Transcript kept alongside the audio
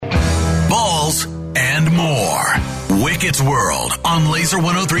It's World on Laser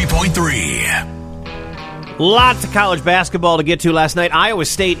 103.3. Lots of college basketball to get to last night. Iowa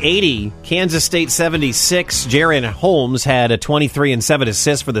State 80, Kansas State 76. Jaron Holmes had a 23 and 7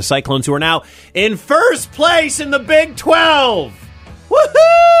 assists for the Cyclones, who are now in first place in the Big 12.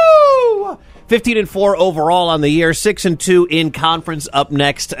 Woohoo! 15 and 4 overall on the year, 6 and 2 in conference. Up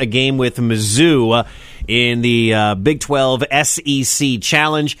next, a game with Mizzou in the Big 12 SEC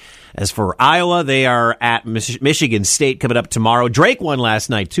Challenge. As for Iowa, they are at Michigan State coming up tomorrow. Drake won last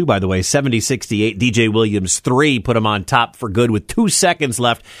night, too, by the way, 70-68. DJ Williams 3 put him on top for good with 2 seconds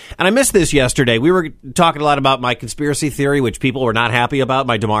left. And I missed this yesterday. We were talking a lot about my conspiracy theory, which people were not happy about,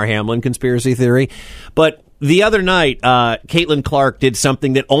 my DeMar Hamlin conspiracy theory. But the other night, Caitlin Clark did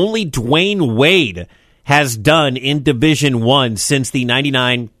something that only Dwayne Wade has done in Division I since the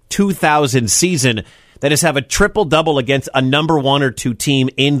 99-2000 season. That is, have a triple-double against a number 1 or 2 team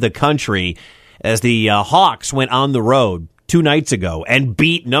in the country, as the Hawks went on the road 2 nights ago and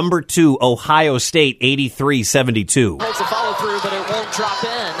beat number 2 Ohio State 83-72. Makes a follow-through, but it won't drop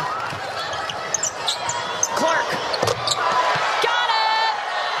in. Clark. Got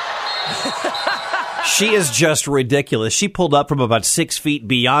it! She is just ridiculous. She pulled up from about 6 feet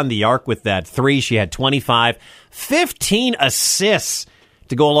beyond the arc with that 3. She had 25, 15 assists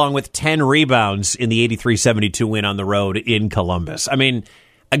to go along with 10 rebounds in the 83-72 win on the road in Columbus. I mean,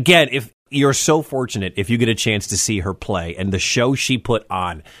 again, if you're so fortunate if you get a chance to see her play and the show she put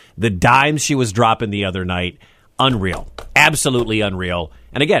on, the dimes she was dropping the other night, unreal. Absolutely unreal.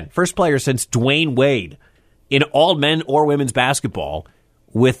 And again, first player since Dwayne Wade in all men or women's basketball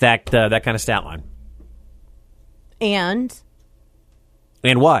with that kind of stat line. And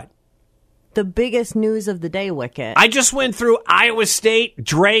what? The biggest news of the day, Wicket. I just went through Iowa State,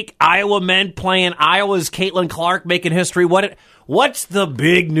 Drake, Iowa men playing, Iowa's Caitlin Clark making history. What's the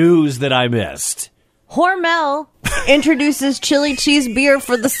big news that I missed? Hormel introduces chili cheese beer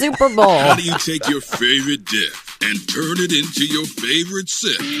for the Super Bowl. How do you take your favorite dip and turn it into your favorite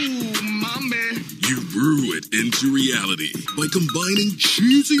sip? Ooh, my man. You brew it into reality by combining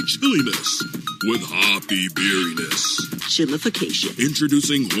cheesy chilliness with hoppy beeriness. Chillification.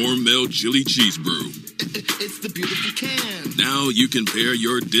 Introducing Hormel Chili Cheese Brew. It's the beautiful can. Now you can pair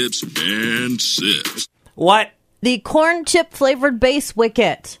your dips and sips. What? The corn chip flavored base,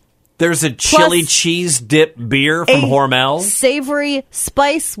 Wicket. There's a chili cheese dip beer from Hormel. Savory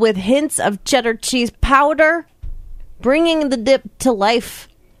spice with hints of cheddar cheese powder, bringing the dip to life.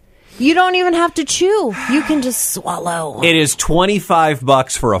 You don't even have to chew. You can just swallow. It is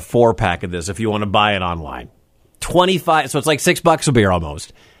 $25 for a 4-pack of this if you want to buy it online. 25, so it's like $6 a beer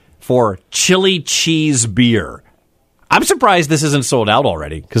almost for chili cheese beer. I'm surprised this isn't sold out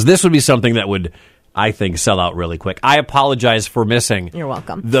already, because this would be something that would, I think, sell out really quick. I apologize for missing. You're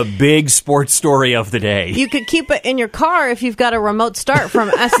welcome. The big sports story of the day. You could keep it in your car if you've got a remote start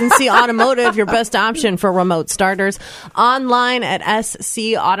from SNC Automotive, your best option for remote starters. Online at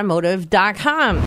scautomotive.com.